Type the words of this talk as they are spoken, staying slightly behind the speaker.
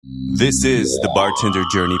This is the Bartender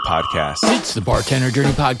Journey Podcast. It's the Bartender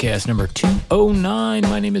Journey Podcast number 209.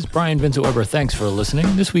 My name is Brian Vincent Weber. Thanks for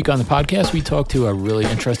listening. This week on the podcast, we talk to a really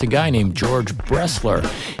interesting guy named George Bressler.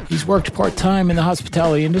 He's worked part-time in the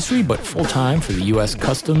hospitality industry, but full-time for the U.S.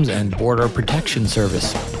 Customs and Border Protection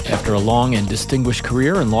Service. After a long and distinguished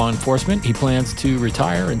career in law enforcement, he plans to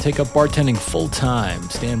retire and take up bartending full-time.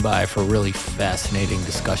 Stand by for a really fascinating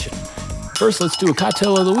discussion. First, let's do a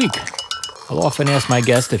cocktail of the week. I'll often ask my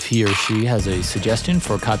guest if he or she has a suggestion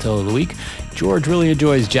for a cocktail of the week. George really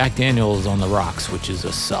enjoys Jack Daniel's on the rocks, which is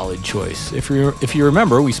a solid choice. If you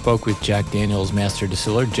remember, we spoke with Jack Daniel's master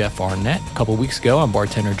distiller, Jeff Arnett, a couple weeks ago on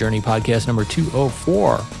Bartender Journey Podcast number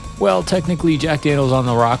 204. Well, technically, Jack Daniel's on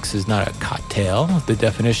the rocks is not a cocktail. The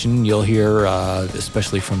definition you'll hear,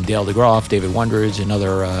 especially from Dale DeGroff, David Wondridge, and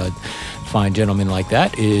other fine gentlemen like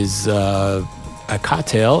that, is... a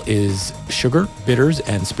cocktail is sugar, bitters,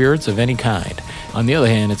 and spirits of any kind. On the other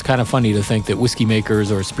hand, it's kind of funny to think that whiskey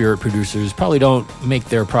makers or spirit producers probably don't make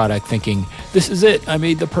their product thinking, this is it, I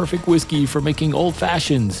made the perfect whiskey for making old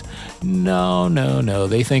fashions. No.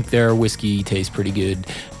 They think their whiskey tastes pretty good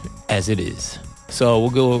as it is. So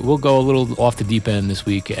we'll go a little off the deep end this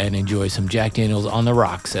week and enjoy some Jack Daniel's on the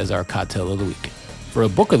rocks as our cocktail of the week. For a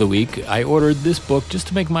book of the week, I ordered this book just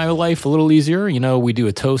to make my life a little easier. You know, we do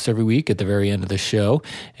a toast every week at the very end of the show,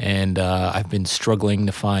 and I've been struggling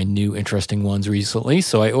to find new interesting ones recently.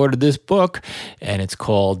 So I ordered this book, and it's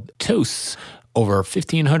called Toasts, over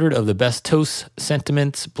 1,500 of the best toasts,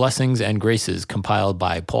 sentiments, blessings, and graces, compiled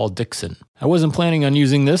by Paul Dixon. I wasn't planning on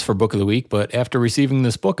using this for book of the week, but after receiving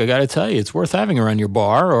this book, I got to tell you, it's worth having around your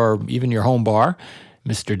bar or even your home bar.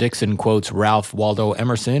 Mr. Dixon quotes Ralph Waldo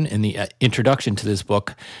Emerson in the introduction to this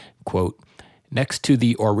book, quote, "Next to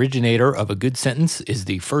the originator of a good sentence is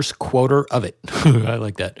the first quoter of it." I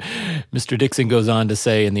like that. Mr. Dixon goes on to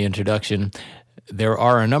say in the introduction, "There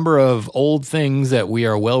are a number of old things that we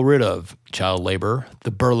are well rid of: child labor, the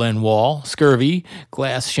Berlin Wall, scurvy,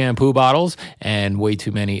 glass shampoo bottles, and way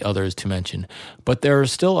too many others to mention. But there are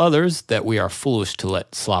still others that we are foolish to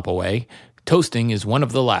let slop away. Toasting is one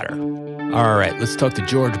of the latter." All right, let's talk to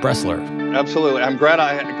George Bressler. Absolutely. I'm glad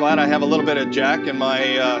I have a little bit of Jack in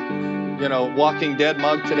my, Walking Dead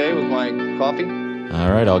mug today with my coffee.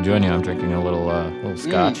 All right, I'll join you. I'm drinking a little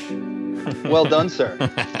scotch. Well done, sir.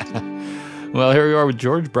 Well, here we are with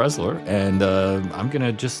George Bressler, and I'm going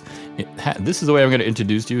to just... this is the way I'm going to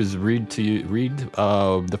introduce you, is read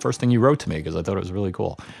the first thing you wrote to me, because I thought it was really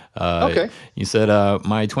cool. Okay. You said,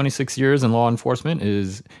 "My 26 years in law enforcement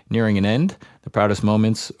is nearing an end. The proudest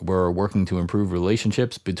moments were working to improve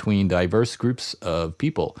relationships between diverse groups of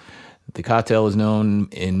people. The cocktail is known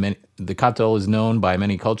by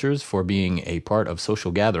many cultures for being a part of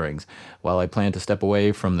social gatherings. While I plan to step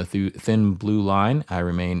away from the thin blue line, I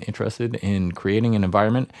remain interested in creating an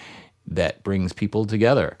environment that brings people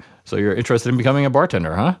together." So you're interested in becoming a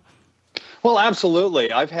bartender, huh? Well,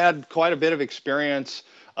 absolutely. I've had quite a bit of experience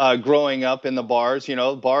growing up in the bars. You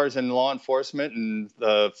know, bars and law enforcement and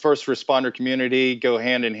the first responder community go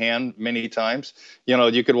hand in hand many times. You know,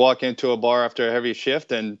 you could walk into a bar after a heavy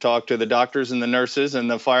shift and talk to the doctors and the nurses and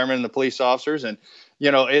the firemen and the police officers. And, you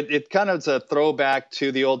know, it kind of is a throwback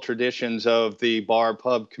to the old traditions of the bar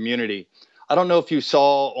pub community. I don't know if you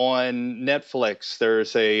saw on Netflix,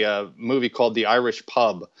 there's a movie called The Irish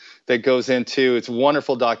Pub that goes into, it's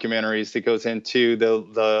wonderful documentaries that goes into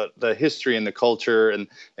the history and the culture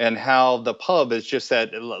and how the pub is just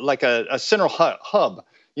that, like a central hub,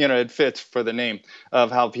 you know, it fits for the name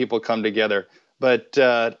of how people come together. But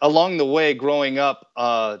along the way, growing up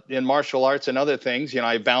in martial arts and other things, you know,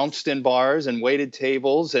 I bounced in bars and waited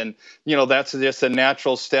tables. And, you know, that's just a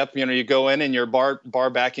natural step. You know, you go in and you're bar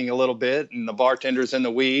backing a little bit and the bartender's in the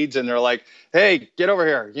weeds and they're like, "Hey, get over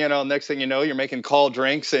here." You know, next thing you know, you're making cold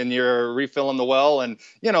drinks and you're refilling the well. And,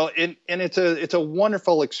 you know, and it's a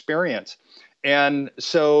wonderful experience. And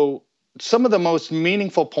so some of the most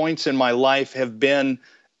meaningful points in my life have been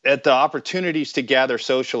at the opportunities to gather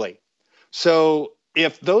socially. So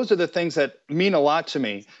if those are the things that mean a lot to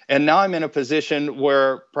me, and now I'm in a position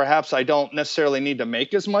where perhaps I don't necessarily need to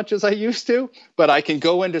make as much as I used to, but I can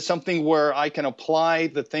go into something where I can apply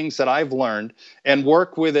the things that I've learned and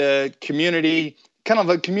work with a community, kind of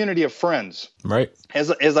a community of friends. Right.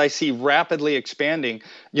 As I see rapidly expanding,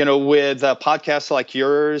 you know, with podcasts like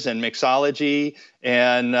yours and Mixology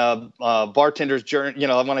and Bartender's Journey. You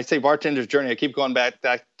know, when I say Bartender's Journey, I keep going back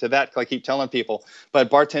to that because I keep telling people,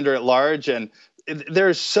 but Bartender at Large. And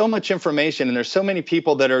there's so much information and there's so many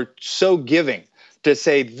people that are so giving to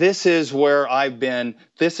say, this is where I've been,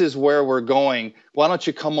 this is where we're going. Why don't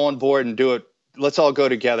you come on board and do it? Let's all go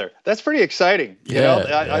together. That's pretty exciting.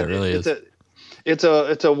 Yeah, it really is. it's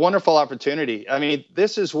a wonderful opportunity. I mean,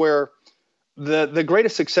 this is where the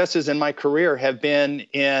greatest successes in my career have been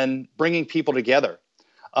in bringing people together.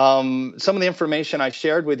 Some of the information I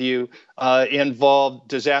shared with you involved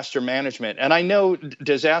disaster management. And I know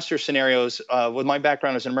disaster scenarios, with my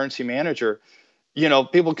background as an emergency manager,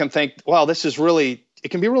 people can think, wow, it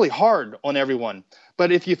can be really hard on everyone.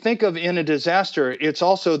 But if you think of in a disaster, it's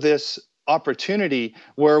also this opportunity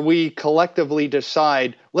where we collectively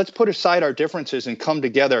decide, let's put aside our differences and come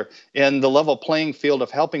together in the level playing field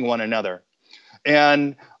of helping one another.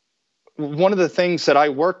 And one of the things that I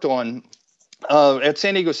worked on at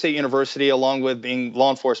San Diego State University, along with being law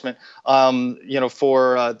enforcement,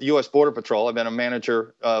 for the U.S. Border Patrol, I've been a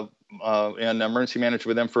manager and emergency manager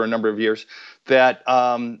with them for a number of years, that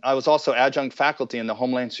I was also adjunct faculty in the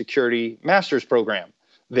Homeland Security Master's Program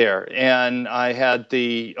there. And I had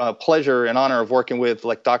the pleasure and honor of working with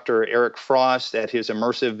Dr. Eric Frost at his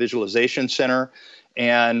Immersive Visualization Center,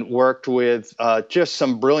 and worked with just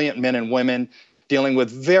some brilliant men and women dealing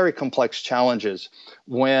with very complex challenges.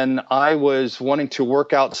 When I was wanting to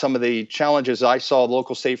work out some of the challenges I saw,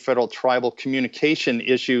 local, state, federal, tribal communication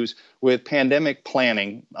issues with pandemic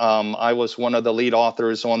planning, I was one of the lead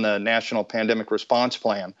authors on the National Pandemic Response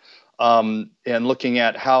Plan, and looking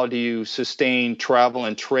at how do you sustain travel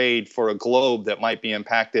and trade for a globe that might be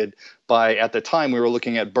impacted by, at the time, we were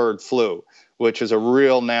looking at bird flu, which is a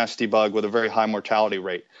real nasty bug with a very high mortality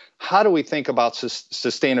rate. How do we think about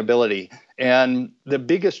sustainability? And the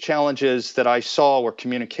biggest challenges that I saw were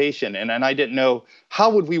communication. And I didn't know,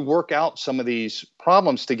 how would we work out some of these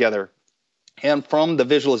problems together? And from the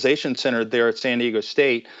Visualization Center there at San Diego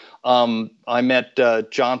State, I met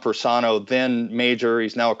John Persano, then Major,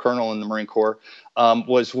 he's now a colonel in the Marine Corps,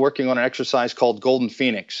 was working on an exercise called Golden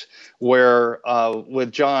Phoenix, where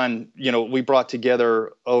with John, we brought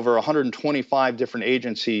together over 125 different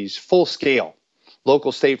agencies, full scale,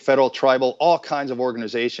 local, state, federal, tribal, all kinds of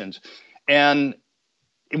organizations. And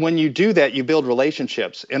when you do that, you build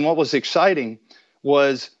relationships. And what was exciting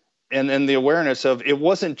was, and the awareness of, it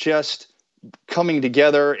wasn't just coming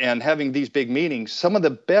together and having these big meetings. Some of the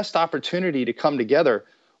best opportunity to come together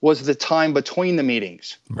was the time between the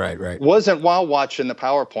meetings. Right. It wasn't while watching the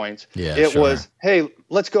PowerPoints. Yeah, it was, hey,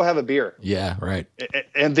 let's go have a beer. Yeah, right.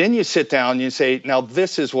 And then you sit down and you say, now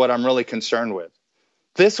this is what I'm really concerned with.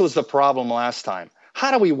 This was the problem last time. How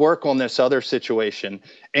do we work on this other situation?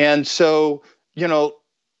 And so,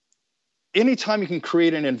 anytime you can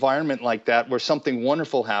create an environment like that where something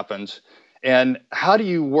wonderful happens, and how do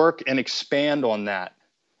you work and expand on that?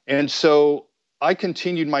 And so I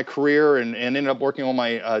continued my career and ended up working on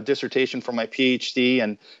my dissertation for my PhD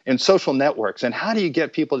and social networks. And how do you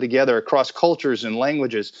get people together across cultures and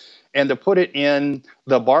languages? And to put it in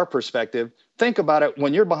the bar perspective, think about it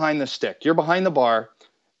when you're behind the stick, you're behind the bar,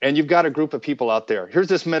 and you've got a group of people out there. Here's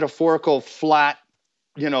this metaphorical, flat,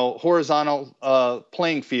 horizontal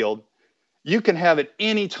playing field. You can have at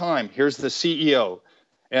any time. Here's the CEO.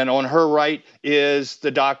 And on her right is the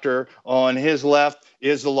doctor. On his left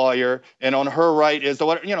is the lawyer. And on her right is the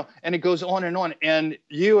whatever, and it goes on and on. And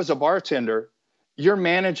you as a bartender, you're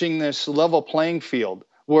managing this level playing field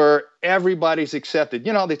where everybody's accepted.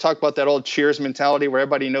 They talk about that old Cheers mentality where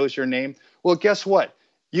everybody knows your name. Well, guess what?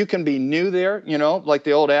 You can be new there, like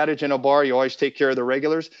the old adage in a bar, you always take care of the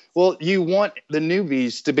regulars. Well, you want the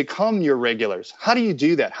newbies to become your regulars. How do you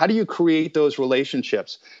do that? How do you create those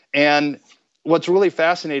relationships? And what's really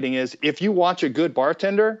fascinating is if you watch a good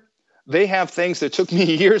bartender, they have things that took me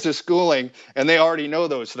years of schooling, and they already know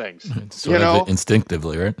those things. Sort of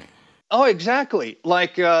instinctively, right? Oh, exactly.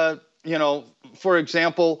 Like, for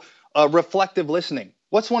example, reflective listening.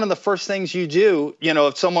 What's one of the first things you do?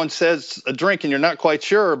 If someone says a drink and you're not quite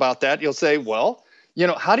sure about that, you'll say, well,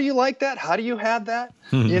 how do you like that? How do you have that?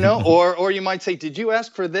 Or you might say, did you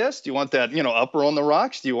ask for this? Do you want that, upper on the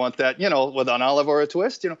rocks? Do you want that, with an olive or a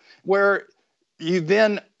twist? Where you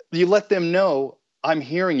let them know, I'm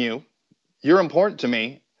hearing you, you're important to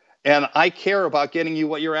me, and I care about getting you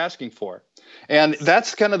what you're asking for. And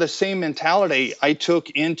that's kind of the same mentality I took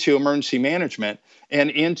into emergency management and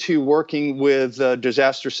into working with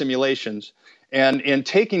disaster simulations. And in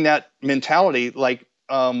taking that mentality,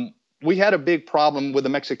 we had a big problem with the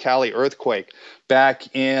Mexicali earthquake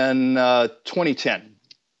back in 2010.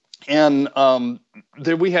 And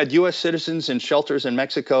we had U.S. citizens in shelters in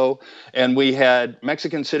Mexico, and we had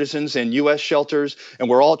Mexican citizens in U.S. shelters, and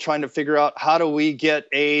we're all trying to figure out how do we get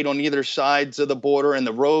aid on either sides of the border, and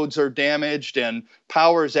the roads are damaged, and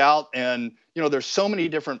power's out, and there's so many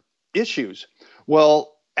different issues.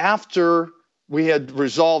 Well, after we had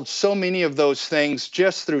resolved so many of those things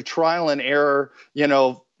just through trial and error,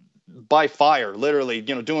 by fire, literally,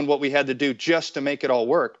 doing what we had to do just to make it all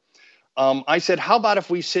work. I said, how about if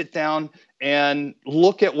we sit down and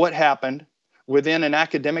look at what happened within an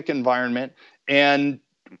academic environment, and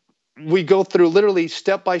we go through literally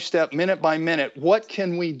step by step, minute by minute, what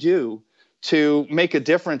can we do to make a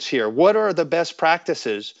difference here? What are the best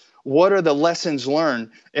practices? What are the lessons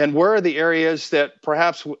learned? And where are the areas that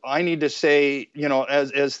perhaps I need to say,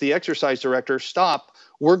 as the exercise director, stop,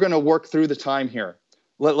 we're going to work through the time here.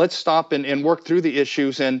 Let's stop and work through the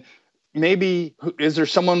issues. And maybe, is there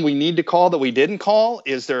someone we need to call that we didn't call?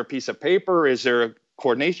 Is there a piece of paper? Is there a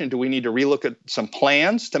coordination? Do we need to relook at some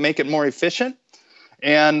plans to make it more efficient?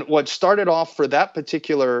 And what started off for that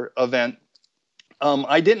particular event,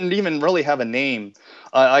 I didn't even really have a name.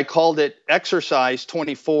 I called it Exercise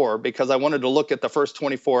 24 because I wanted to look at the first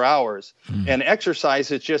 24 hours. And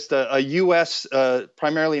exercise is just a U.S.,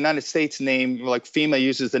 primarily United States name, like FEMA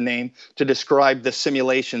uses the name to describe the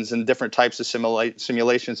simulations and different types of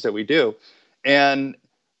simulations that we do. And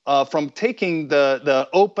from taking the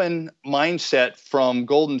open mindset from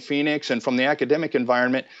Golden Phoenix and from the academic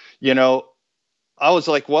environment, I was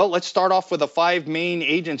like, well, let's start off with the 5 main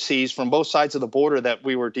agencies from both sides of the border that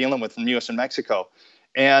we were dealing with from U.S. and Mexico.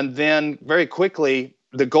 And then very quickly,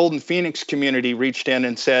 the Golden Phoenix community reached in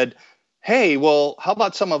and said, hey, well, how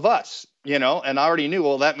about some of us? And I already knew,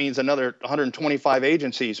 well, that means another 125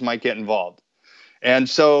 agencies might get involved. And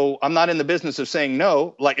so I'm not in the business of saying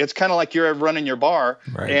no. Like, it's kind of like you're running your bar,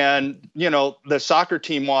 right? And, the soccer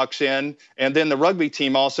team walks in and then the rugby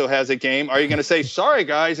team also has a game. Are you going to say, sorry,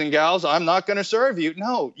 guys and gals, I'm not going to serve you?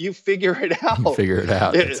 No, you figure it out. You figure it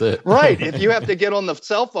out. That's it. Right. If you have to get on the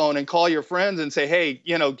cell phone and call your friends and say, hey,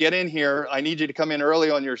 get in here. I need you to come in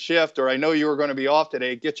early on your shift, or I know you were going to be off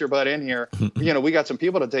today. Get your butt in here. We got some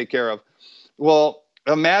people to take care of. Well,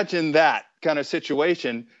 imagine that kind of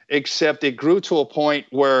situation, except it grew to a point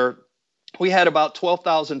where we had about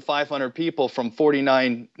 12,500 people from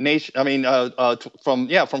 49 nations. From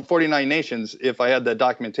 49 nations, if I had the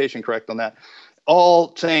documentation correct on that,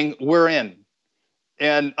 all saying we're in.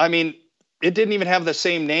 And I mean, it didn't even have the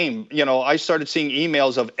same name. I started seeing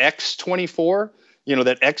emails of X24,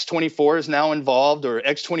 that X24 is now involved or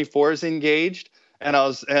X24 is engaged. And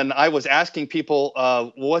I was asking people,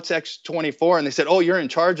 what's X24? And they said, oh, you're in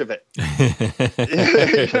charge of it.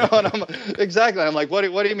 Exactly. I'm like, what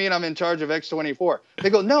do you mean I'm in charge of X24?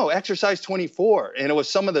 They go, no, Exercise 24. And it was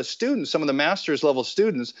some of the students, some of the master's level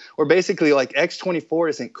students were basically like,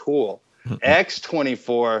 X24 isn't cool.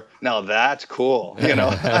 X24, now that's cool.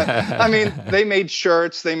 I mean, they made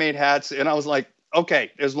shirts, they made hats. And I was like,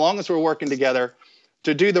 okay, as long as we're working together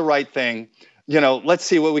to do the right thing, let's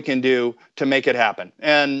see what we can do to make it happen.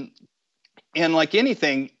 And like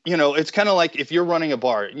anything, it's kind of like if you're running a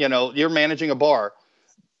bar, you're managing a bar,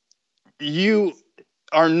 you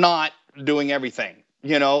are not doing everything.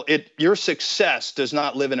 Your success does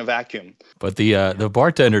not live in a vacuum. But the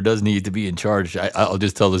bartender does need to be in charge. I'll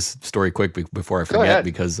just tell this story quick before I forget,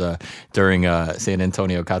 because during San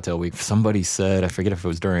Antonio Cocktail Week, somebody said, I forget if it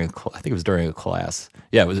was during I think it was during a class.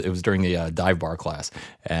 Yeah, it was during the dive bar class,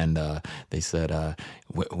 and they said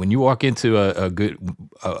when you walk into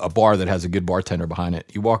a bar that has a good bartender behind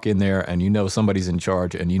it, you walk in there and somebody's in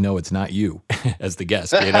charge, and it's not you as the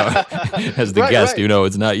guest. As the guest,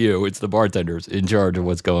 it's not you. It's the bartender's in charge of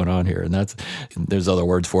what's going on here, and there's other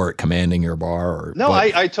words for it, commanding your bar.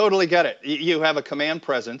 I totally get it. You have a command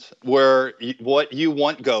presence where what you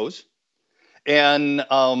want goes, and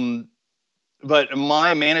but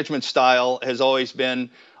my management style has always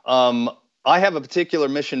been I have a particular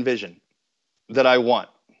mission vision that I want,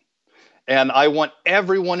 and I want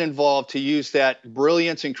everyone involved to use that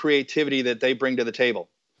brilliance and creativity that they bring to the table.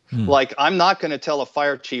 Like, I'm not going to tell a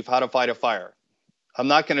fire chief how to fight a fire. I'm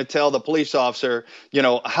not going to tell the police officer,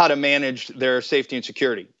 how to manage their safety and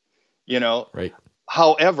security, Right.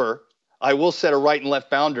 However, I will set a right and left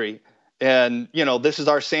boundary, and, this is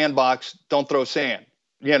our sandbox. Don't throw sand,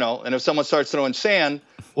 and if someone starts throwing sand,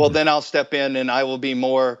 well, then I'll step in and I will be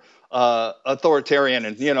more authoritarian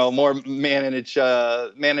and, more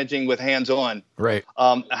managing with hands-on. Right.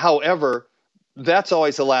 However, that's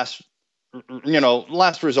always the last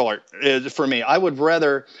resort for me. I would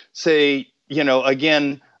rather say,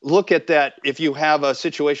 again, look at that. If you have a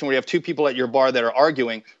situation where you have two people at your bar that are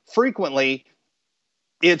arguing, frequently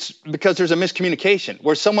it's because there's a miscommunication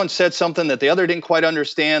where someone said something that the other didn't quite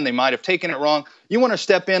understand. They might have taken it wrong. You want to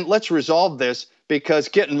step in. Let's resolve this, because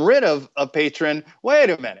getting rid of a patron, wait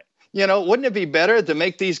a minute. Wouldn't it be better to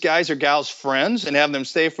make these guys or gals friends and have them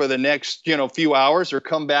stay for the next, few hours or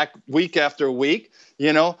come back week after week?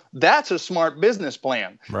 That's a smart business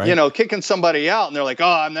plan. Right. Kicking somebody out and they're like, oh,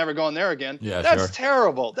 I'm never going there again. Yeah, that's sure.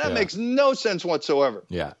 terrible. That makes no sense whatsoever.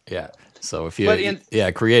 Yeah. So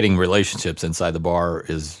if creating relationships inside the bar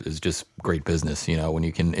is just great business. When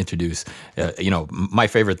you can introduce, my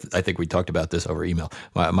favorite. I think we talked about this over email.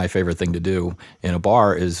 My favorite thing to do in a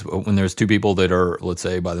bar is when there's two people that are, let's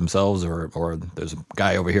say, by themselves, or there's a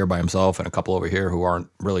guy over here by himself and a couple over here who aren't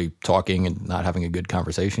really talking and not having a good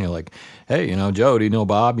conversation. You're like, hey, Joe, do you know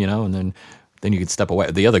Bob? And then you can step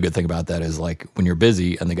away. The other good thing about that is, like, when you're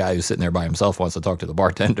busy and the guy who's sitting there by himself wants to talk to the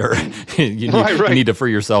bartender, you need to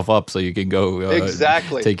free yourself up so you can go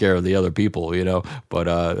exactly take care of the other people, But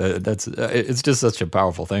it's just such a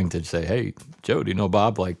powerful thing to say, hey, Joe, do you know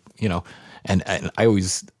Bob? And I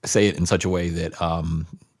always say it in such a way that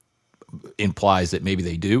implies that maybe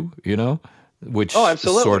they do, which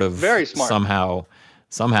absolutely. Sort of very smart.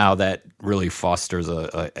 Somehow that really fosters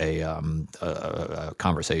a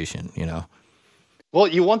conversation, Well,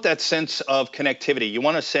 you want that sense of connectivity. You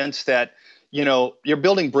want a sense that, you're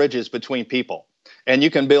building bridges between people, and you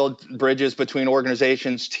can build bridges between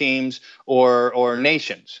organizations, teams, or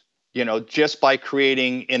nations, just by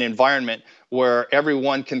creating an environment where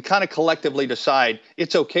everyone can kind of collectively decide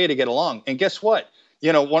it's okay to get along. And guess what?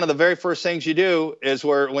 One of the very first things you do is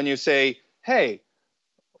when you say, hey,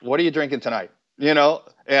 what are you drinking tonight?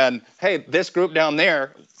 And hey, this group down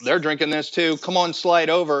there, they're drinking this too. Come on, slide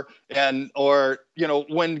over.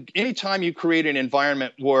 Anytime you create an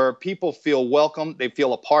environment where people feel welcome, they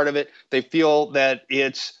feel a part of it, they feel that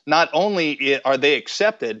it's not only are they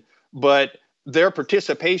accepted, but their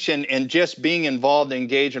participation in just being involved and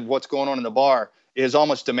engaged in what's going on in the bar is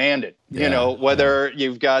almost demanded. Whether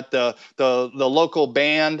you've got the local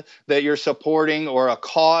band that you're supporting, or a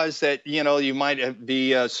cause that you might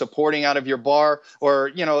be supporting out of your bar, or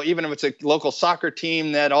even if it's a local soccer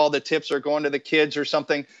team that all the tips are going to the kids or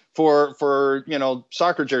something for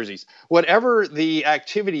soccer jerseys. Whatever the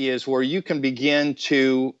activity is where you can begin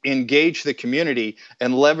to engage the community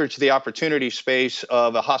and leverage the opportunity space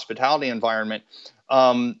of a hospitality environment.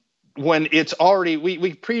 When it's already,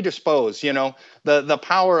 we predispose, the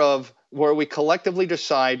power of where we collectively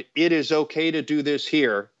decide it is okay to do this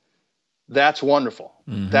here. That's wonderful.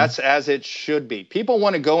 Mm-hmm. That's as it should be. People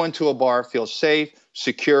want to go into a bar, feel safe,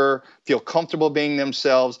 secure, feel comfortable being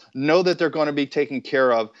themselves, know that they're going to be taken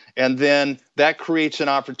care of. And then that creates an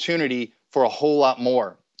opportunity for a whole lot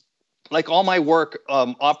more. Like all my work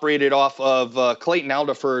operated off of Clayton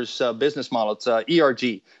Aldifer's business model. It's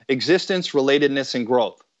ERG, existence, relatedness, and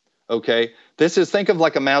growth. Okay, think of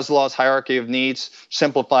like a Maslow's hierarchy of needs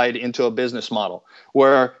simplified into a business model,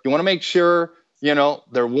 where you want to make sure,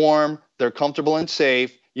 they're warm, they're comfortable and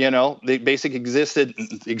safe, the basic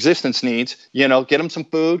existence needs, get them some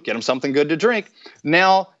food, get them something good to drink.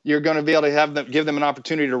 Now you're going to be able to give them an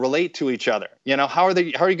opportunity to relate to each other. How are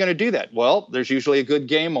you going to do that? Well, there's usually a good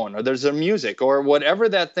game on, or there's a music, or whatever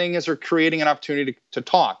that thing is, or creating an opportunity to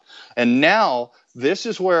talk. And now this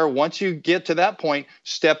is where, once you get to that point,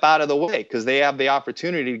 step out of the way, because they have the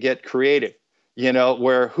opportunity to get creative,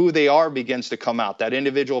 where who they are begins to come out, that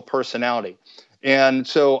individual personality. And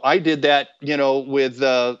so I did that, with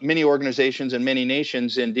many organizations and many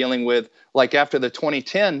nations in dealing with, like after the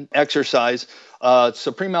 2010 exercise,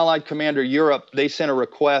 Supreme Allied Commander Europe, they sent a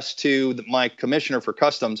request to my commissioner for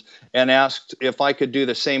customs and asked if I could do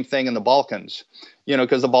the same thing in the Balkans.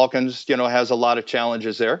 Because the Balkans, has a lot of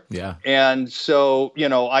challenges there. Yeah. And so,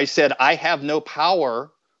 I said, I have no power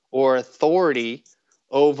or authority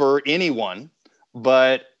over anyone,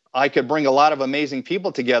 but I could bring a lot of amazing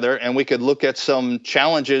people together, and we could look at some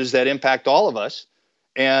challenges that impact all of us.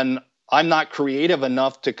 And I'm not creative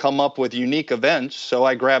enough to come up with unique events, so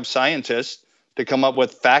I grabbed scientists to come up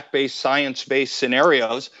with fact-based, science-based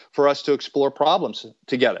scenarios for us to explore problems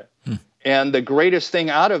together. And the greatest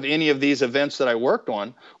thing out of any of these events that I worked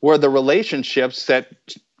on were the relationships that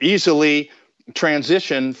easily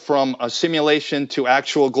transition from a simulation to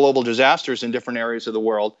actual global disasters in different areas of the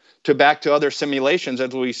world, to back to other simulations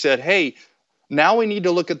as we said, hey, now we need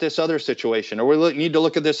to look at this other situation, or we need to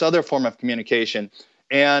look at this other form of communication.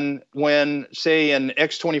 And when, say, in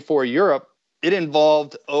X24 Europe, it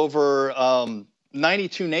involved over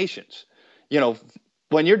 92 nations.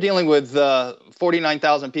 When you're dealing with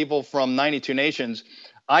 49,000 people from 92 nations,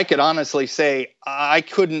 I could honestly say I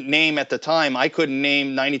couldn't name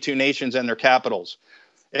 92 nations and their capitals.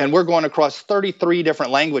 And we're going across 33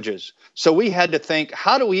 different languages. So we had to think,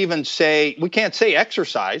 how do we even say, we can't say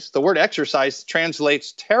exercise. The word exercise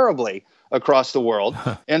translates terribly across the world.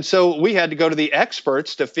 And so we had to go to the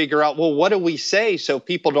experts to figure out, well, what do we say so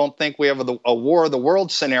people don't think we have a war of the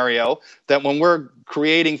world scenario, that when we're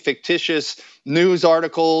creating fictitious news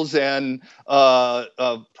articles and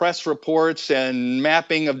press reports and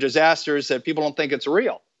mapping of disasters, that people don't think it's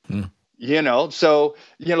real. So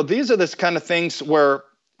these are this kind of things where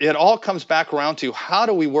it all comes back around to how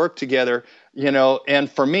do we work together, and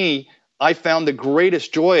for me, I found the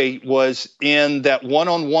greatest joy was in that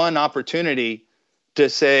one-on-one opportunity to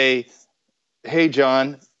say, hey,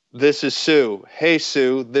 John, this is Sue. Hey,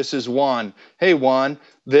 Sue, this is Juan. Hey, Juan,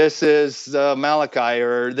 this is Malachi,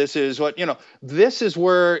 or this is what, this is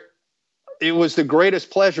where it was the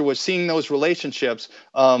greatest pleasure, was seeing those relationships,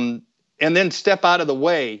 and then step out of the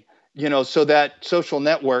way, so that social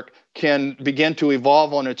network can begin to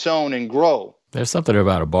evolve on its own and grow. There's something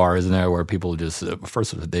about a bar, isn't there, where people just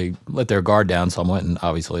first they let their guard down somewhat, and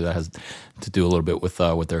obviously that has to do a little bit with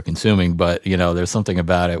what they're consuming. But there's something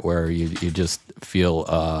about it where you just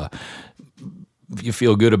feel you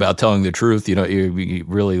feel good about telling the truth. You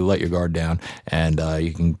really let your guard down, and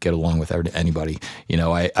you can get along with anybody.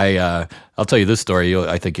 I'll tell you this story.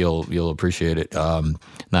 I think you'll appreciate it.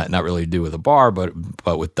 Not really to do with a bar, but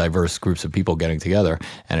with diverse groups of people getting together.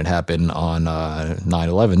 And it happened on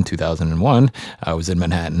 9/11, 2001. I was in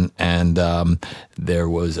Manhattan, and there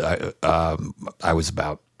was I was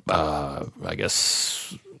about I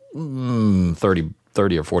guess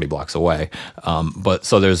 30 or 40 blocks away. But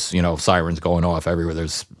so there's, sirens going off everywhere.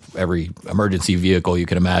 There's every emergency vehicle you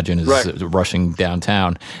can imagine is rushing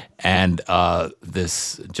downtown. And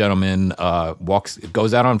this gentleman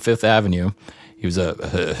goes out on Fifth Avenue. He was a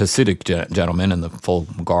Hasidic gentleman in the full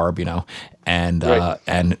garb, and a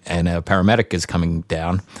paramedic is coming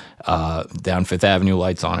down Fifth Avenue,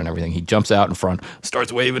 lights on and everything. He jumps out in front,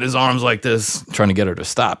 starts waving his arms like this, trying to get her to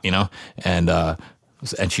stop, and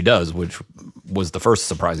she does, which was the first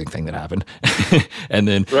surprising thing that happened. And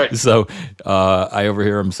then, so I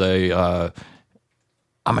overhear him say, I'm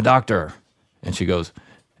a doctor. And she goes,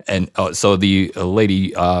 and so the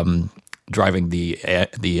lady driving the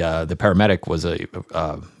paramedic was a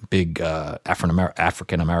big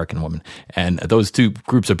African American woman. And those two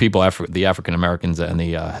groups of people, the African Americans and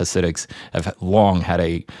the Hasidics, have long had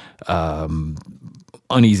a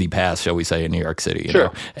uneasy past, shall we say, in New York City, you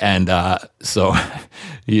know? And so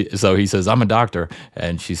he says, I'm a doctor.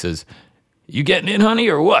 And she says, you getting in, honey,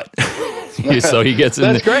 or what? So he gets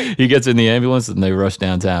in. He gets in the ambulance, and they rush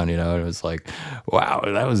downtown. And it was like, wow,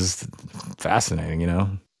 that was fascinating.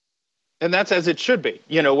 And that's as it should be.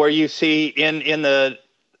 Where you see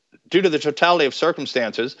due to the totality of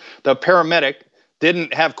circumstances, the paramedic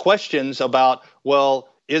didn't have questions about, well,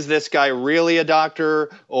 is this guy really a doctor,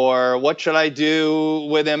 or what should I do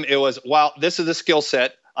with him? It was, wow, this is a skill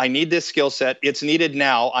set. I need this skill set. It's needed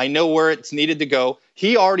now. I know where it's needed to go.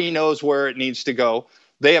 He already knows where it needs to go.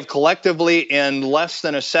 They have collectively, in less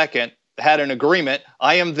than a second, had an agreement.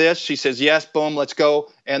 I am this. She says, yes, boom, let's go.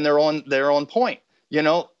 And they're on point,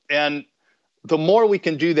 and the more we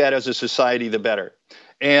can do that as a society, the better.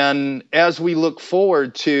 And as we look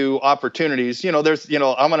forward to opportunities, there's,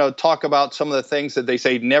 I'm going to talk about some of the things that they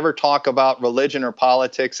say, never talk about religion or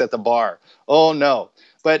politics at the bar. Oh, no.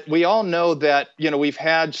 But we all know that, we've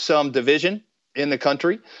had some division in the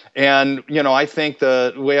country. And, I think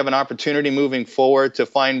we have an opportunity moving forward to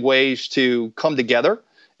find ways to come together.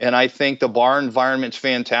 And I think the bar environment's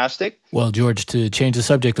fantastic. Well, George, to change the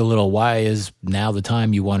subject a little, why is now the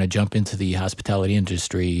time you want to jump into the hospitality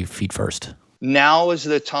industry feet first? Now is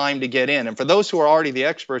the time to get in. And for those who are already the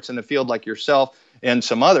experts in the field like yourself and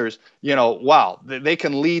some others, wow, they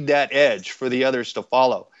can lead that edge for the others to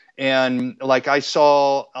follow. And like I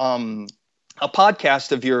saw a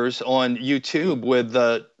podcast of yours on YouTube with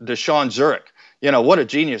Deshaun Zurich. What a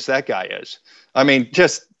genius that guy is. I mean,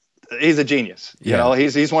 he's a genius.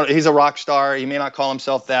 He's a rock star. He may not call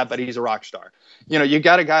himself that, but he's a rock star. You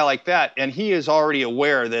got a guy like that, and he is already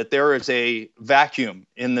aware that there is a vacuum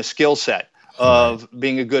in the skill set of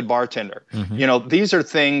being a good bartender. Mm-hmm. These are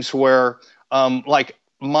things where, like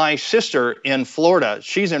my sister in Florida,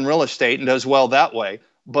 she's in real estate and does well that way,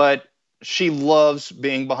 but she loves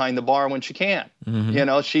being behind the bar when she can.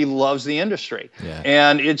 Mm-hmm. She loves the industry. Yeah.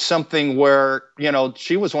 And it's something where,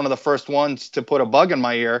 she was one of the first ones to put a bug in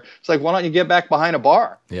my ear. It's like, why don't you get back behind a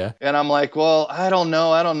bar? Yeah. And I'm like, well, I don't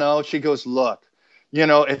know. She goes, look,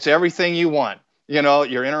 it's everything you want.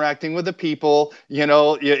 You're interacting with the people,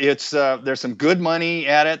 it's there's some good money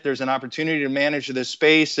at it. There's an opportunity to manage this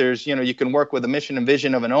space. There's, you can work with the mission and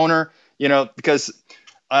vision of an owner, because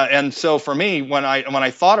and so for me, when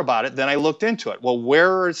I thought about it, then I looked into it. Well,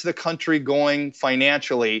 where is the country going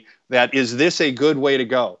financially? Is this a good way to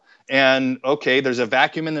go? And okay, there's a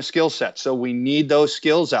vacuum in the skill set. So we need those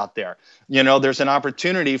skills out there. There's an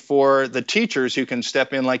opportunity for the teachers who can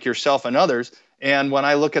step in like yourself and others. And when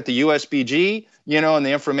I look at the USBG, and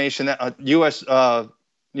the information that US,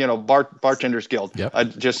 Bartenders Guild, yep.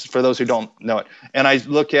 Just for those who don't know it. And I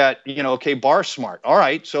look at, okay, Bar Smart. All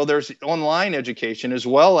right. So there's online education as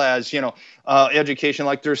well as, education,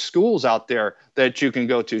 like there's schools out there that you can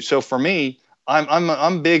go to. So for me,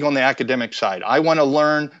 I'm big on the academic side. I want to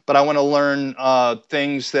learn, but I want to learn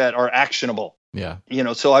things that are actionable. Yeah.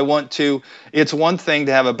 So I want to, it's one thing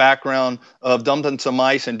to have a background of dumping some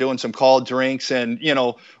ice and doing some cold drinks and,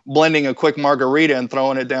 blending a quick margarita and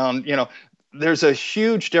throwing it down. There's a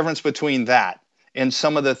huge difference between that and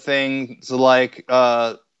some of the things like,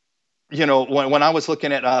 when I was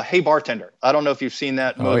looking at Hey Bartender, I don't know if you've seen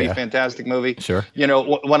that movie, fantastic movie. Sure.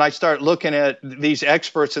 When I start looking at these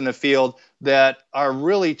experts in the field that are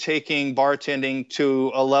really taking bartending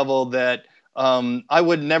to a level that I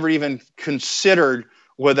would never even considered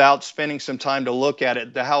without spending some time to look at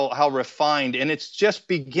it, how refined, and it's just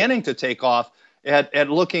beginning to take off at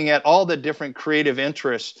looking at all the different creative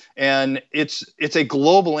interests, and it's a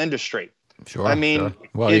global industry. Sure. I mean, sure.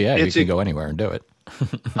 Well, you can go anywhere and do it.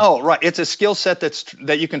 Oh, right. It's a skill set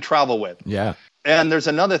that you can travel with. Yeah. And there's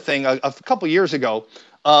another thing. A couple years ago,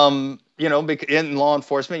 in law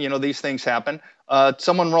enforcement, these things happen.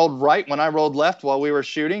 Someone rolled right when I rolled left while we were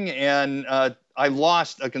shooting, and I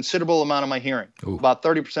lost a considerable amount of my hearing, about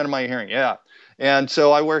 30% of my hearing. Yeah. And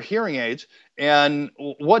so I wear hearing aids. And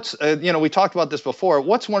what's, we talked about this before.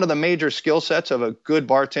 What's one of the major skill sets of a good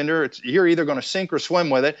bartender? You're either going to sink or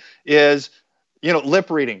swim with it, is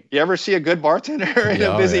lip reading. You ever see a good bartender in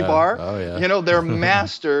a busy bar? Oh, yeah. They're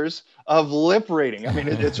masters of lip reading. I mean,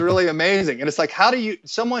 it's really amazing. And it's like,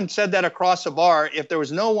 someone said that across a bar, if there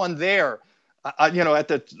was no one there, at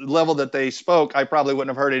the level that they spoke, I probably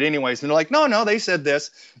wouldn't have heard it anyways. And they're like, no, they said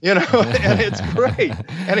this, and it's great.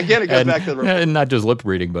 And again, it goes back to and not just lip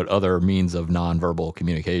reading, but other means of nonverbal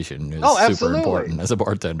communication is super important as a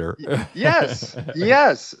bartender. Yes.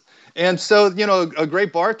 And so, a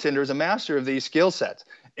great bartender is a master of these skill sets.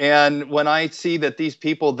 And when I see that these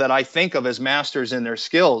people that I think of as masters in their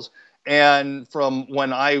skills, and from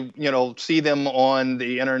when I, see them on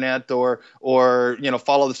the internet or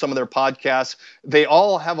follow some of their podcasts, they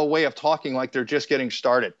all have a way of talking like they're just getting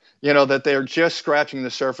started, that they're just scratching the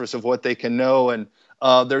surface of what they can know. And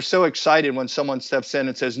they're so excited when someone steps in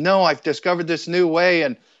and says, no, I've discovered this new way.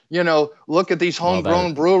 And, look at these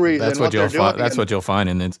homegrown breweries and what they're doing. That's what you'll find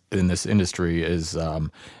in this industry is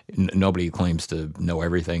nobody claims to know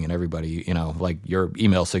everything, and everybody, like your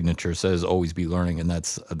email signature says, always be learning, and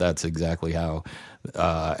that's exactly how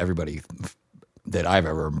everybody that I've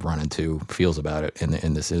ever run into feels about it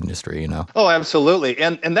in this industry. Oh, absolutely,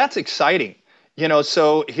 and that's exciting.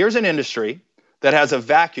 So here's an industry that has a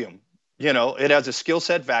vacuum. It has a skill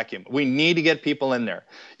set vacuum. We need to get people in there.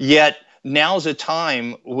 Yet now's a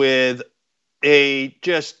time with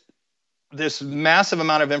this massive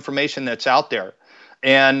amount of information that's out there.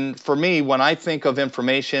 And for me, when I think of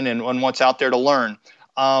information and what's out there to learn,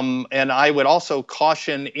 and I would also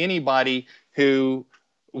caution anybody who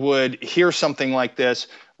would hear something like this,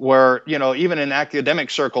 where, even in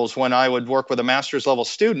academic circles, when I would work with a master's level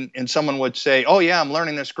student and someone would say, oh yeah, I'm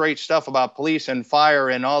learning this great stuff about police and fire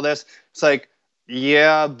and all this. It's like,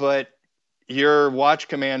 yeah, but your watch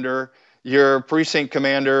commander, your precinct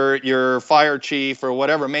commander, your fire chief, or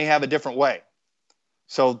whatever may have a different way.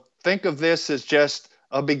 So think of this as just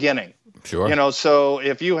a beginning. Sure. So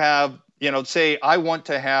if you have, say I want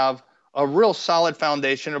to have a real solid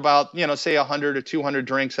foundation about, say 100 or 200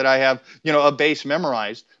 drinks that I have, a base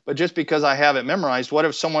memorized. But just because I have it memorized, what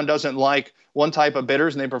if someone doesn't like one type of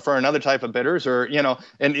bitters and they prefer another type of bitters, or,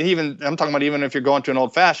 and even I'm talking about even if you're going to an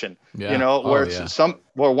old fashioned, where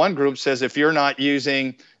one group says, if you're not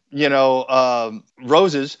using,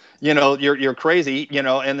 roses, you're crazy,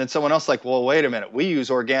 and then someone else like, well, wait a minute, we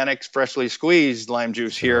use organic, freshly squeezed lime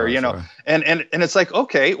juice here, and it's like,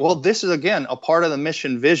 okay, well, this is again a part of the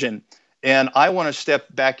mission vision. And I want to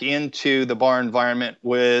step back into the bar environment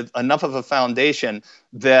with enough of a foundation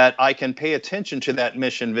that I can pay attention to that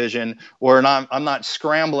mission vision, where I'm not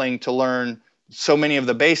scrambling to learn so many of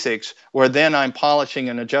the basics, where then I'm polishing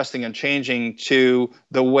and adjusting and changing to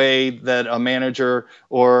the way that a manager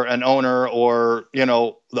or an owner or,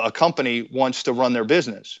 a company wants to run their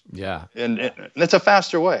business. Yeah. And it's a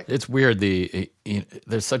faster way. It's weird.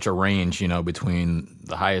 There's such a range, between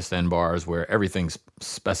the highest end bars where everything's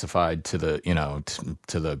specified to the,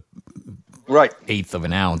 to the Right. eighth of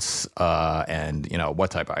an ounce, and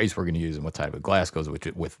what type of ice we're going to use and what type of glass goes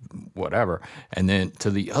with whatever. And then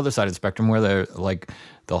to the other side of the spectrum, where they're like,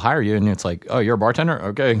 they'll hire you and it's like, oh, you're a bartender?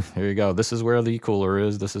 Okay, here you go. This is where the cooler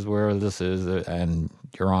is. This is where this is, and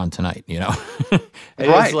you're on tonight.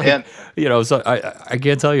 Right. Like, and so I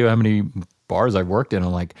can't tell you how many bars I've worked in.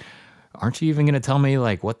 I'm like, aren't you even going to tell me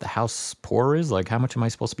like what the house pour is? Like, how much am I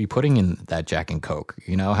supposed to be putting in that Jack and Coke?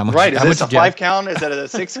 How much? Right. Is how this much a 5 count? Is that a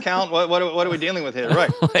 6 count? What are we dealing with here?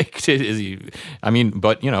 Right. Like, is he? I mean,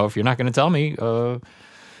 but if you're not going to tell me,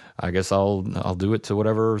 I guess I'll do it to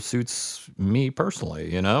whatever suits me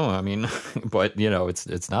personally. I mean, but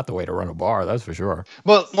it's not the way to run a bar. That's for sure.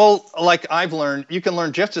 Well, like I've learned, you can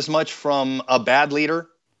learn just as much from a bad leader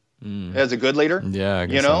as a good leader. Yeah, I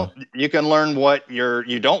guess so. You can learn what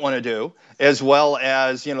you don't want to do, as well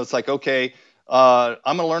as it's like, okay, I'm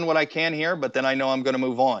going to learn what I can here, but then I know I'm going to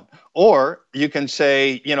move on. Or you can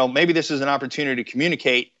say, maybe this is an opportunity to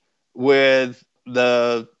communicate with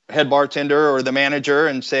the head bartender or the manager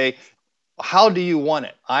and say, how do you want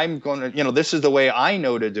it? I'm going to, this is the way I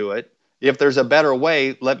know to do it. If there's a better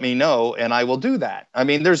way, let me know, and I will do that. I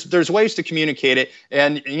mean, there's ways to communicate it.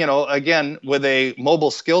 And, again, with a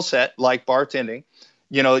mobile skill set like bartending,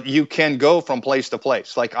 you can go from place to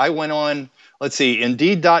place. Like I went on, let's see,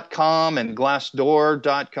 Indeed.com and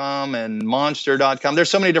Glassdoor.com and Monster.com.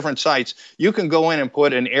 There's so many different sites. You can go in and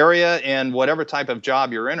put an area and whatever type of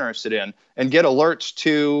job you're interested in and get alerts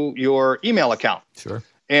to your email account. Sure.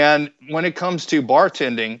 And when it comes to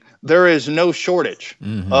bartending, there is no shortage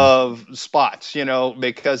of spots,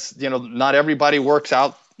 because, not everybody works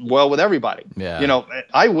out well with everybody. Yeah.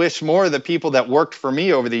 I wish more of the people that worked for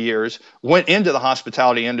me over the years went into the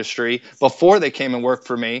hospitality industry before they came and worked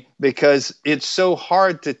for me, because it's so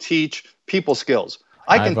hard to teach people skills.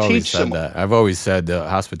 I've always said the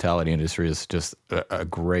hospitality industry is just a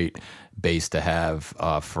great base to have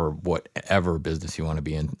for whatever business you want to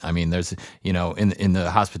be in. I mean, there's, in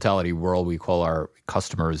the hospitality world, we call our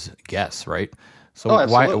customers guests, right? So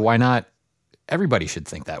why not? Everybody should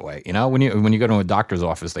think that way. When you go to a doctor's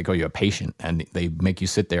office, they call you a patient and they make you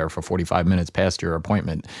sit there for 45 minutes past your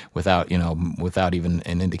appointment without even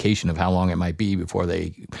an indication of how long it might be before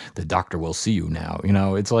the doctor will see you now.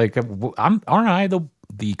 It's like, aren't I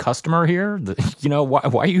the customer here? Why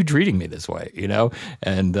are you treating me this way?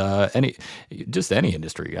 And any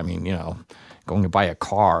industry. I mean, going to buy a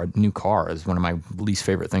new car is one of my least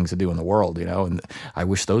favorite things to do in the world, and I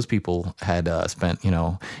wish those people had spent,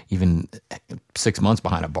 even 6 months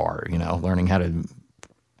behind a bar, learning how to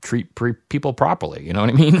treat people properly. You know what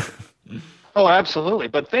I mean? Oh, absolutely.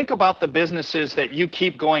 But think about the businesses that you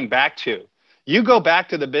keep going back to. You go back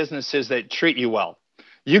to the businesses that treat you well.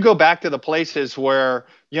 You go back to the places where,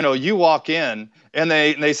 you walk in and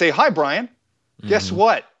they say, hi, Brian. Guess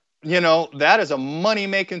what? That is a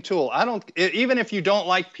money-making tool. Even if you don't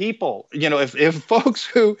like people, if folks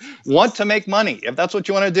who want to make money, if that's what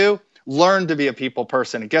you want to do, learn to be a people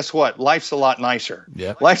person. And guess what? Life's a lot nicer.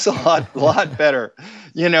 Yeah. Life's a lot better.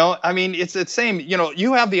 I mean, it's the same,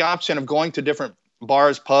 you have the option of going to different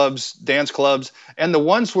bars, pubs, dance clubs, and the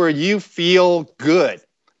ones where you feel good,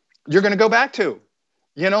 you're going to go back to.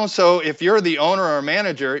 So if you're the owner or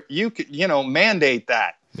manager, you could, mandate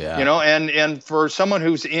that. Yeah. And for someone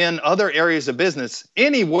who's in other areas of business,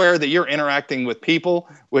 anywhere that you're interacting with people,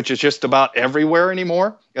 which is just about everywhere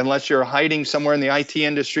anymore, unless you're hiding somewhere in the IT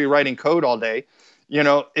industry writing code all day, you're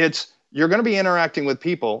going to be interacting with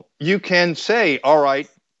people. You can say, all right,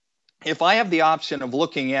 if I have the option of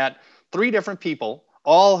looking at 3 different people,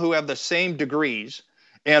 all who have the same degrees,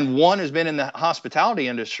 and one has been in the hospitality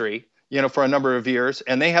industry, for a number of years,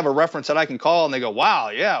 and they have a reference that I can call and they go, wow,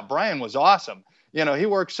 yeah, Brian was awesome. He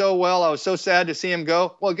worked so well. I was so sad to see him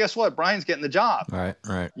go. Well, guess what? Brian's getting the job. Right.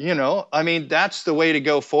 I mean, that's the way to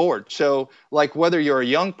go forward. So like whether you're a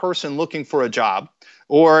young person looking for a job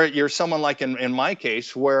or you're someone like in my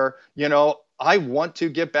case where, I want to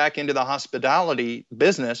get back into the hospitality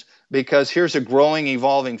business because here's a growing,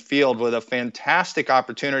 evolving field with a fantastic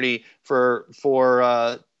opportunity for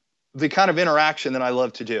the kind of interaction that I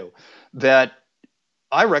love to do, that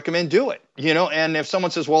I recommend do it, and if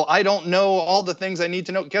someone says, well, I don't know all the things I need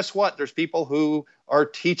to know, guess what? There's people who are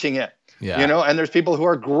teaching it. Yeah. And there's people who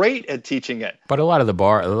are great at teaching it. But a lot of the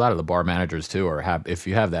bar managers too if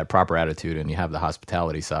you have that proper attitude and you have the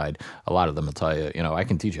hospitality side, a lot of them will tell you, I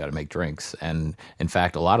can teach you how to make drinks. And in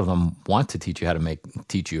fact, a lot of them want to teach you how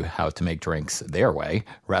to make drinks their way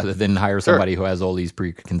rather than hire somebody who has all these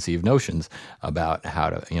preconceived notions about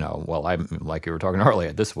how to, I'm like you were talking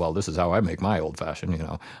earlier, this is how I make my old fashioned,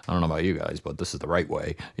 I don't know about you guys, but this is the right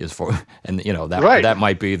way that right. that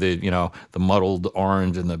might be the, the muddled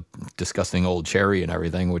orange and the disgusting old cherry and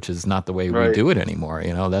everything, which is not the way we Right. do it anymore.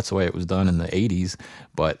 That's the way it was done in the 80s,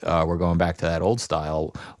 but we're going back to that old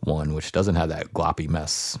style one, which doesn't have that gloppy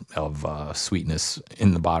mess of sweetness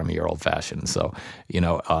in the bottom of your old fashioned. So,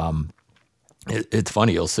 it's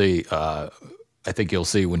funny. You'll see, I think you'll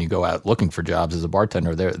see when you go out looking for jobs as a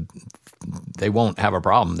bartender, they won't have a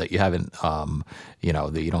problem that you haven't, that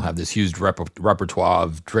you don't have this huge repertoire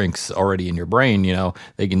of drinks already in your brain.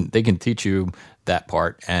 They can teach you that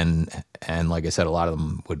part, and like I said, a lot of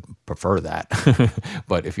them would prefer that.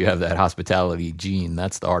 But if you have that hospitality gene,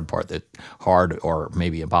 that's the hard or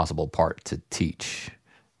maybe impossible part to teach.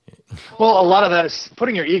 Well, a lot of that is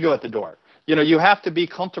putting your ego at the door. You have to be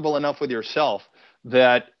comfortable enough with yourself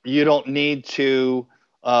that you don't need to,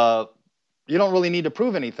 you don't really need to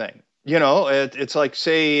prove anything. It's like,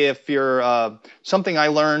 say, if you're, something I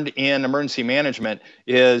learned in emergency management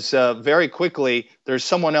is very quickly, there's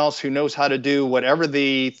someone else who knows how to do whatever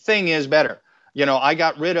the thing is better. I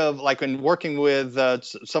got rid of, like in working with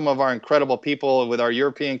some of our incredible people with our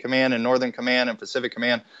European Command and Northern Command and Pacific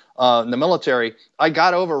Command in the military, I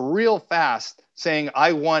got over real fast saying,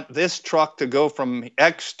 I want this truck to go from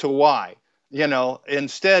X to Y.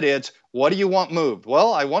 Instead it's, what do you want moved?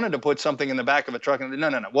 Well, I wanted to put something in the back of a truck. And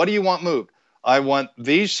no. What do you want moved? I want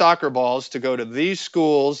these soccer balls to go to these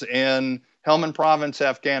schools in Helmand Province,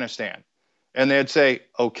 Afghanistan. And they'd say,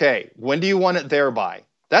 okay, when do you want it there by?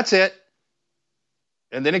 That's it.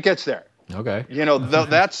 And then it gets there. Okay.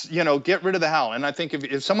 That's, get rid of the how. And I think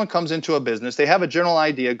if someone comes into a business, they have a general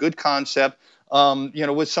idea, good concept,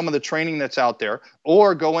 with some of the training that's out there,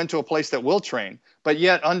 or go into a place that will train, but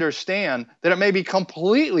yet understand that it may be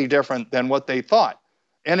completely different than what they thought.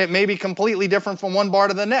 And it may be completely different from one bar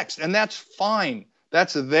to the next. And that's fine.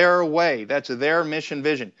 That's their way. That's their mission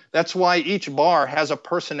vision. That's why each bar has a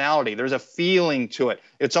personality. There's a feeling to it.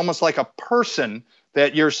 It's almost like a person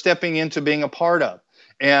that you're stepping into being a part of.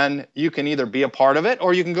 And you can either be a part of it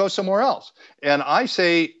or you can go somewhere else. And I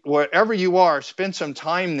say, wherever you are, spend some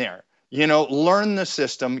time there. Learn the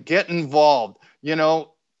system, get involved,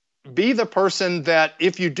 be the person that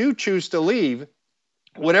if you do choose to leave,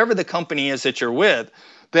 whatever the company is that you're with,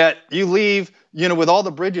 that you leave, with all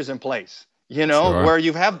the bridges in place, Sure. where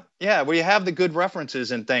you have the good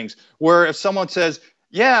references and things, where if someone says,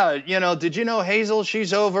 yeah, did you know Hazel?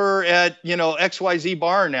 She's over at, XYZ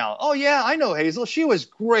bar now. Oh, yeah, I know Hazel. She was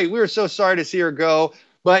great. We were so sorry to see her go,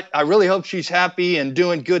 but I really hope she's happy and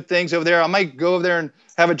doing good things over there. I might go over there and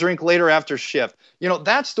have a drink later after shift.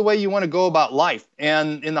 That's the way you want to go about life.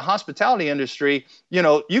 And in the hospitality industry,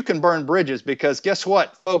 you can burn bridges because guess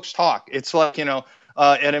what? Folks talk. It's like,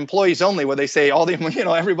 at Employees Only, where they say all the,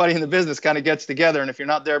 everybody in the business kind of gets together. And if you're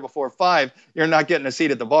not there before 5, you're not getting a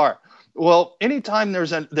seat at the bar. Well, anytime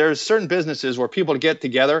there's certain businesses where people get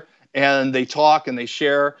together and they talk and they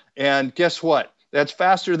share, and guess what? That's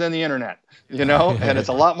faster than the internet, and it's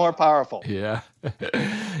a lot more powerful. Yeah.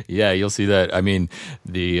 Yeah, you'll see that. I mean,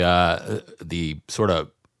 the sort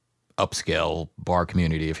of upscale bar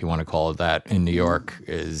community, if you want to call it that, in New York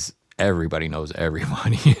is everybody knows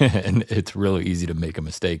everybody. And it's really easy to make a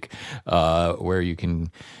mistake where you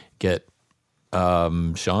can get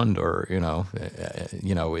shunned, or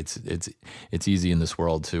it's easy in this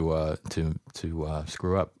world to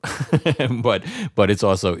screw up, but it's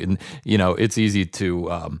also it's easy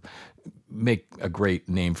to make a great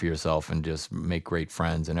name for yourself and just make great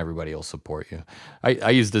friends, and everybody will support you.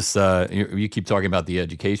 I use this. You keep talking about the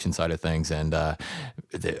education side of things, and I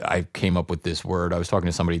came up with this word. I was talking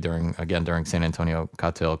to somebody during San Antonio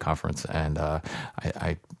Cocktail Conference, and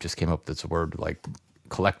I just came up with this word like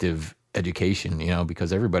collective education,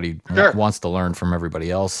 because everybody Sure. wants to learn from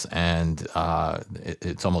everybody else, and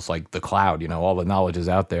it's almost like the cloud. All the knowledge is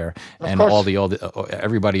out there, and course.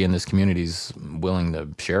 everybody in this community is willing to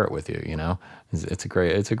share it with you. It's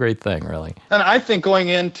a great thing, really. And I think going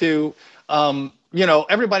into,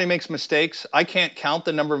 everybody makes mistakes. I can't count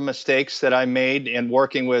the number of mistakes that I made in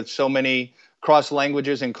working with so many cross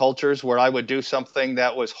languages and cultures where I would do something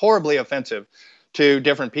that was horribly offensive to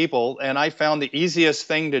different people. And I found the easiest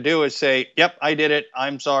thing to do is say, yep, I did it.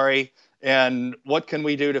 I'm sorry. And what can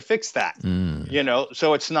we do to fix that?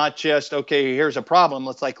 So it's not just, okay, here's a problem.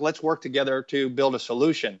 Let's work together to build a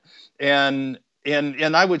solution. And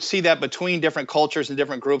I would see that between different cultures and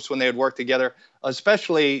different groups when they would work together,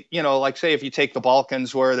 especially, like say, if you take the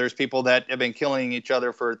Balkans, where there's people that have been killing each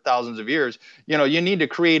other for thousands of years, you need to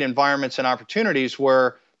create environments and opportunities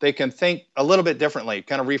where they can think a little bit differently,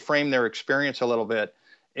 kind of reframe their experience a little bit.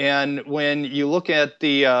 And when you look at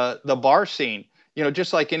the bar scene,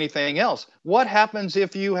 just like anything else, what happens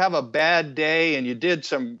if you have a bad day and you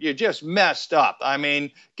just messed up? I mean,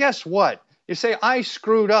 guess what? You say, I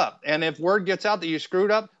screwed up. And if word gets out that you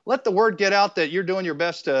screwed up, let the word get out that you're doing your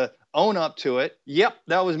best to own up to it. Yep,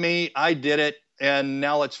 that was me. I did it. And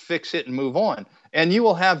now let's fix it and move on. And you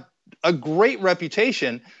will have a great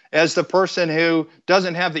reputation as the person who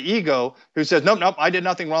doesn't have the ego, who says, nope, I did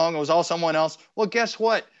nothing wrong. It was all someone else. Well, guess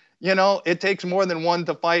what? It takes more than one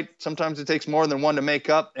to fight. Sometimes it takes more than one to make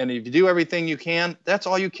up. And if you do everything you can, that's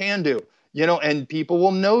all you can do. And people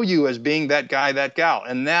will know you as being that guy, that gal.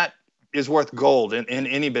 And that is worth gold in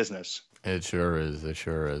any business. It sure is. It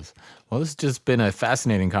sure is. Well, this has just been a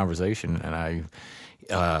fascinating conversation, and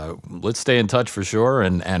let's stay in touch for sure,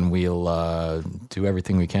 and we'll do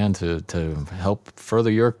everything we can to help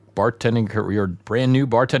further your bartending career, your brand new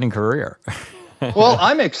bartending career. Well,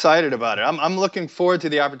 I'm excited about it. I'm looking forward to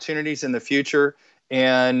the opportunities in the future.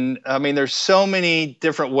 And I mean, there's so many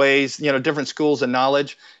different ways, different schools of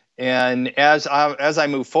knowledge. And as I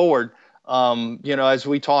move forward, as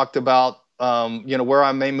we talked about, where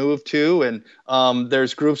I may move to, and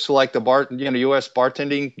there's groups like the U.S.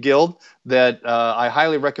 Bartending Guild that I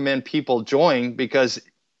highly recommend people join, because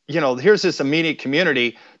here's this immediate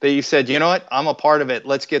community that you said, you know what, I'm a part of it.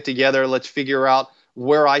 Let's get together. Let's figure out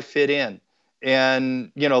where I fit in.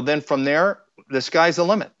 And, then from there, the sky's the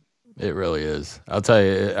limit. It really is. I'll tell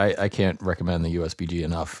you, I can't recommend the USBG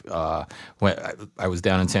enough. When I was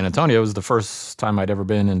down in San Antonio, it was the first time I'd ever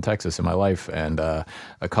been in Texas in my life, and a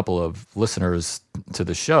couple of listeners to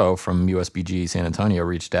the show from USBG San Antonio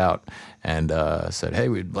reached out and said, hey,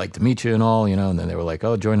 we'd like to meet you and all, and then they were like,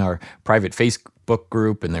 oh, join our private Facebook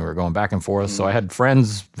group, and they were going back and forth. Mm-hmm. So I had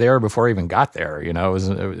friends there before I even got there,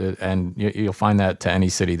 and you'll find that to any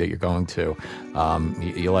city that you're going to.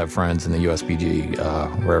 You'll have friends in the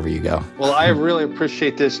USBG wherever you go. Well, I really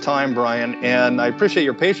appreciate this time, Brian, and I appreciate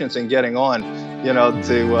your patience in getting on, to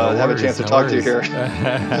have a chance to talk to you here.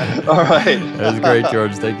 All right. That was great,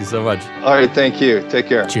 George. Thank you so much. All right. Thank you. Take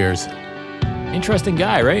care. Cheers. Interesting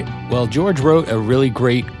guy, right? Well, George wrote a really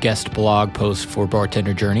great guest blog post for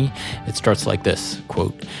Bartender Journey. It starts like this,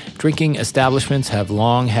 quote, drinking establishments have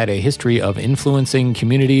long had a history of influencing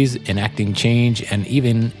communities, enacting change, and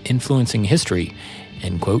even influencing history,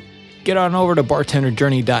 end quote. Get on over to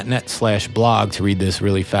bartenderjourney.net/blog to read this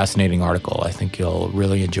really fascinating article. I think you'll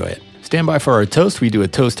really enjoy it. Stand by for our toast. We do a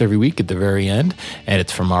toast every week at the very end, and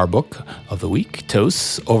it's from our book of the week,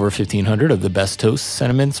 Toasts, over 1,500 of the best toasts,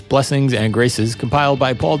 sentiments, blessings, and graces, compiled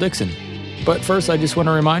by Paul Dixon. But first, I just want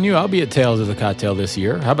to remind you, I'll be at Tales of the Cocktail this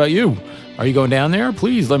year. How about you? Are you going down there?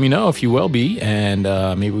 Please let me know if you will be, and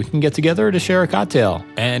maybe we can get together to share a cocktail.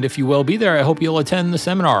 And if you will be there, I hope you'll attend the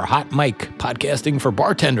seminar, Hot Mic, Podcasting for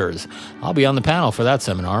Bartenders. I'll be on the panel for that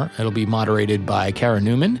seminar. It'll be moderated by Kara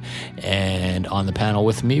Newman, and on the panel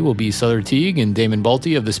with me will be Souther Teague and Damon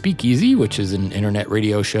Bolte of The Speakeasy, which is an internet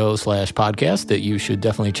radio show / podcast that you should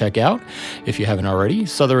definitely check out if you haven't already.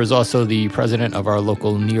 Souther is also the president of our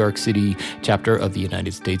local New York City chapter of the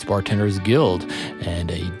United States Bartenders Guild, and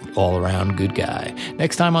a all-around good guy.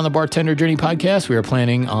 Next time on the Bartender Journey podcast, we are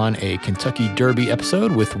planning on a Kentucky Derby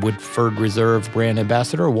episode with Woodford Reserve brand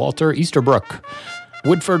ambassador Walter Easterbrook.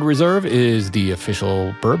 Woodford Reserve is the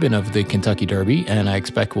official bourbon of the Kentucky Derby, and I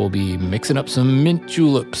expect we'll be mixing up some mint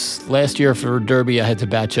juleps. Last year for Derby, I had to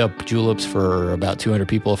batch up juleps for about 200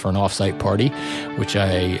 people for an off-site party, which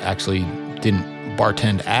I actually didn't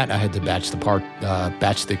bartend at. I had to batch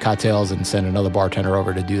the cocktails and send another bartender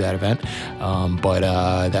over to do that event. But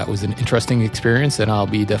that was an interesting experience, and I'll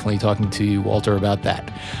be definitely talking to Walter about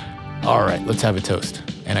that. All right, let's have a toast.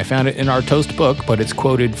 And I found it in our toast book, but it's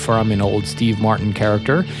quoted from an old Steve Martin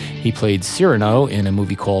character. He played Cyrano in a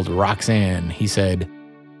movie called Roxanne. He said,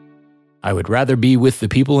 I would rather be with the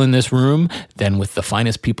people in this room than with the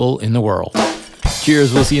finest people in the world.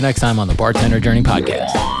 Cheers. We'll see you next time on the Bartender Journey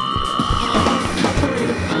podcast.